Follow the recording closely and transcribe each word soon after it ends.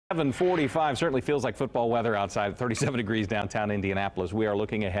7:45 certainly feels like football weather outside. 37 degrees downtown Indianapolis. We are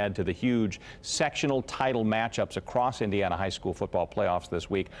looking ahead to the huge sectional title matchups across Indiana high school football playoffs this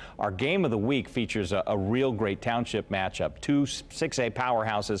week. Our game of the week features a real great township matchup. Two 6A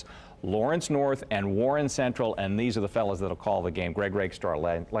powerhouses, Lawrence North and Warren Central, and these are the fellas that'll call the game. Greg Rakestraw,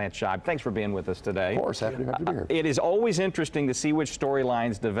 Lance Scheib, thanks for being with us today. Of course, happy to be here. It is always interesting to see which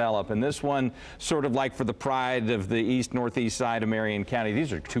storylines develop, and this one sort of like for the pride of the east-northeast side of Marion County.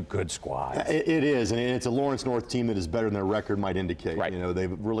 These are two good squads. It is, and it's a Lawrence North team that is better than their record might indicate. Right. You know,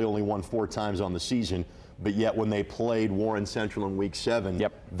 they've really only won 4 times on the season, but yet when they played Warren Central in Week 7,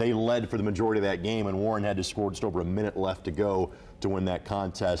 they led for the majority of that game, and Warren had to score just over a minute left to go to win that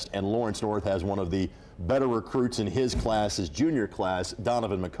contest. And Lawrence North has one of the better recruits in his class, his junior class,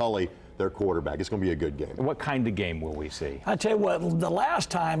 Donovan McCulley, their quarterback. It's going to be a good game. What kind of game will we see? I tell you what, the last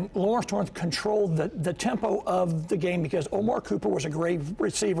time Lawrence North controlled the tempo of the game because Omar Cooper was a great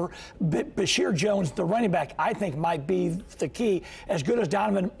receiver. Bashir Jones, the running back, I think might be the key. As good as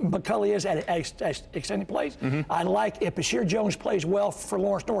Donovan McCulley is at extended plays, I like if Bashir Jones plays well for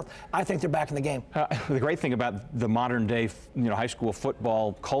Lawrence North, I think they're back in the game. The great thing about the modern day, high school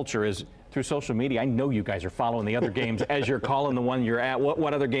football culture is through social media. I know you guys are following the other games as you're calling the one you're at.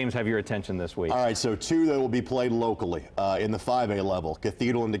 What other games have your attention this week? All right, so 2 that will be played locally in the 5A level,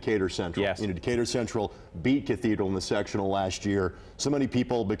 Cathedral and Decatur Central. Yes. Decatur Central beat Cathedral in the sectional last year. So many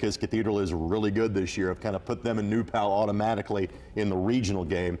people, because Cathedral is really good this year, have kind of put them in New Pal automatically in the regional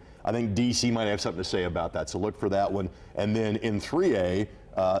game. I think DC might have something to say about that, so look for that one. And then in 3A,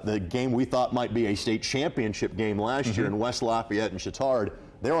 the game we thought might be a state championship game last year in West Lafayette and Chatard,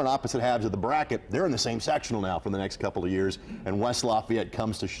 they're on opposite halves of the bracket. They're in the same sectional now for the next couple of years, and West Lafayette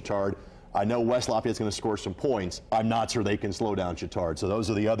comes to Chatard. I know West Lafayette's going to score some points. I'm not sure they can slow down Chatard. So those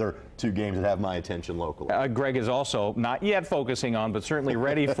are the other 2 games that have my attention locally. Greg is also not yet focusing on, but certainly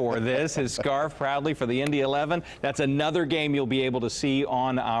ready for this. His scarf proudly for the Indy 11. That's another game you'll be able to see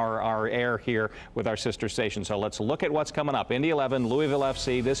on our air here with our sister station. So let's look at what's coming up. Indy 11, Louisville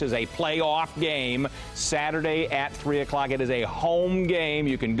FC. This is a playoff game Saturday at 3 o'clock. It is a home game.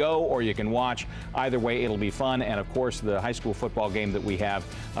 You can go or you can watch. Either way, it'll be fun. And, of course, the high school football game that we have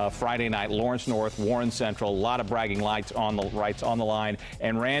Friday night. Lawrence North, Warren Central, a lot of bragging rights on the line.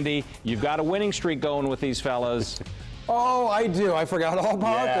 And Randy, you've got a winning streak going with these fellas. Oh, I do. I forgot all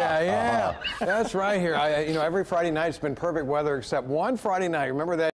about that. Yeah, that's right here. Every Friday night it's been perfect weather except one Friday night. Remember that?